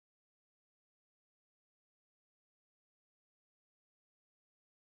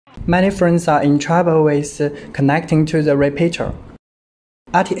Many friends are in trouble with connecting to the repeater.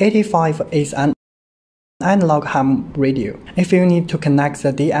 RT85 is an analog ham radio. If you need to connect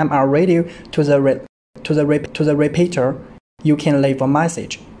the DMR radio to the repeater, you can leave a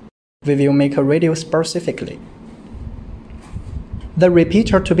message. We will make a radio specifically. The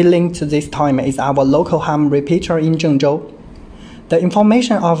repeater to be linked this time is our local ham repeater in Zhengzhou. The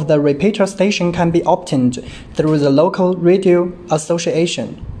information of the repeater station can be obtained through the local radio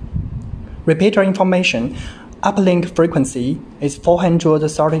association. Repeater information: uplink frequency is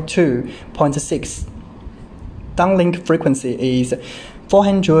 432.6. Downlink frequency is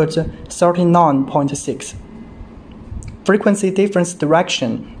 439.6. Frequency difference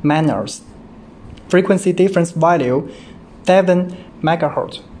direction manners. Frequency difference value 7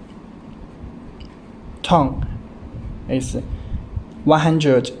 MHz. Tone is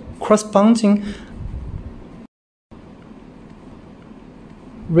 100. Corresponding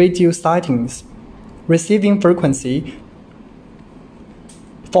radio settings. Receiving frequency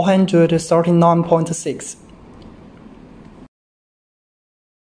 439.6.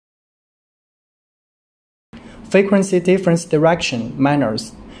 Frequency difference direction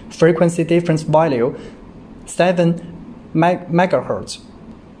manners. Frequency difference value 7 MHz.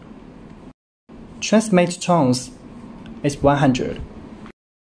 Transmit tones is 100.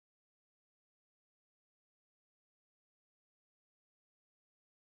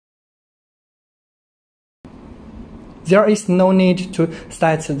 There is no need to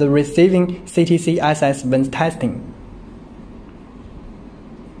set the receiving CTCSS when testing.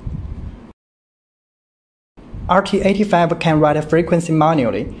 RT85 can write a frequency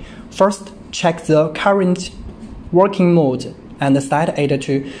manually. First, check the current working mode and set it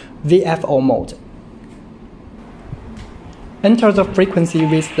to VFO mode. Enter the frequency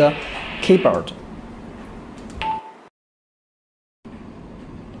with the keyboard.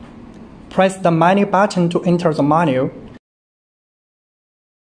 Press the menu button to enter the menu.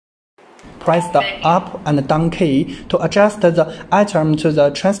 Press the up and down key to adjust the item to the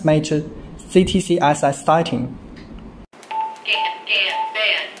transmit CTCSS setting. Scan, ban,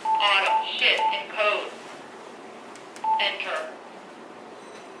 auto, shift, encode. Enter.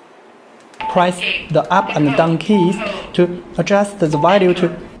 Press the up and down keys to adjust the value to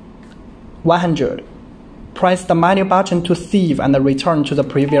 100. Press the menu button to save and return to the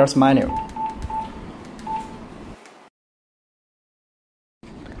previous menu.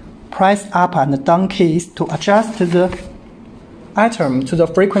 Press up and down keys to adjust the item to the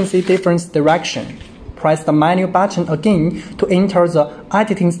frequency difference direction. Press the menu button again to enter the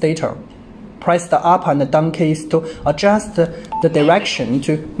editing status. Press the up and down keys to adjust the direction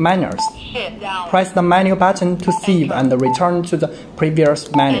to manners. Press the menu button to save and return to the previous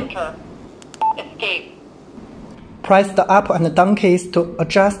menu. Escape. Press the up and down keys to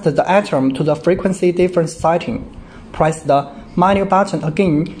adjust the item to the frequency difference setting. Press the menu button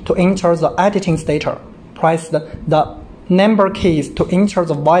again to enter the editing status. Press the number keys to enter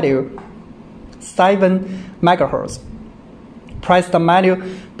the value 7 MHz. Press the menu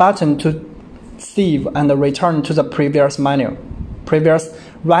button to save and return to the previous menu. Previous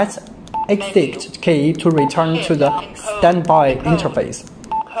right exit key to return to the standby interface.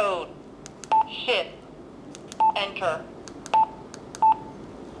 Code. Shift. Enter.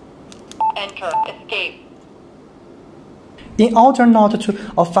 Enter. Escape. In order not to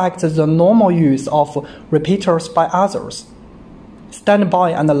affect the normal use of repeaters by others, stand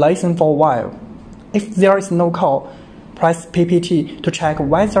by and listen for a while. If there is no call, press PPT to check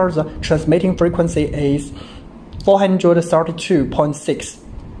whether the transmitting frequency is 432.6.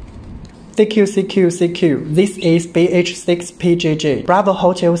 CQ, this is BH6PJJ, Bravo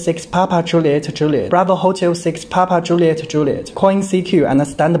Hotel 6 Papa Juliet Juliet, Bravo Hotel 6 Papa Juliet Juliet, calling CQ and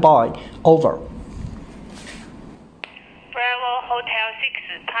stand by, over. Bravo Hotel 6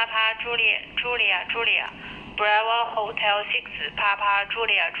 Papa Juliet Julia Julia, Bravo Hotel 6 Papa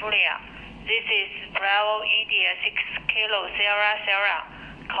Julia Julia, this is Bravo India 6 Kilo Sierra Sierra,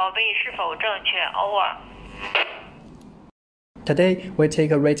 口碑是否正确 over. Today, we take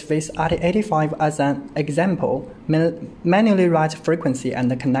a rate with RT85 as an example, manually write frequency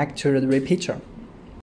and connect to the repeater.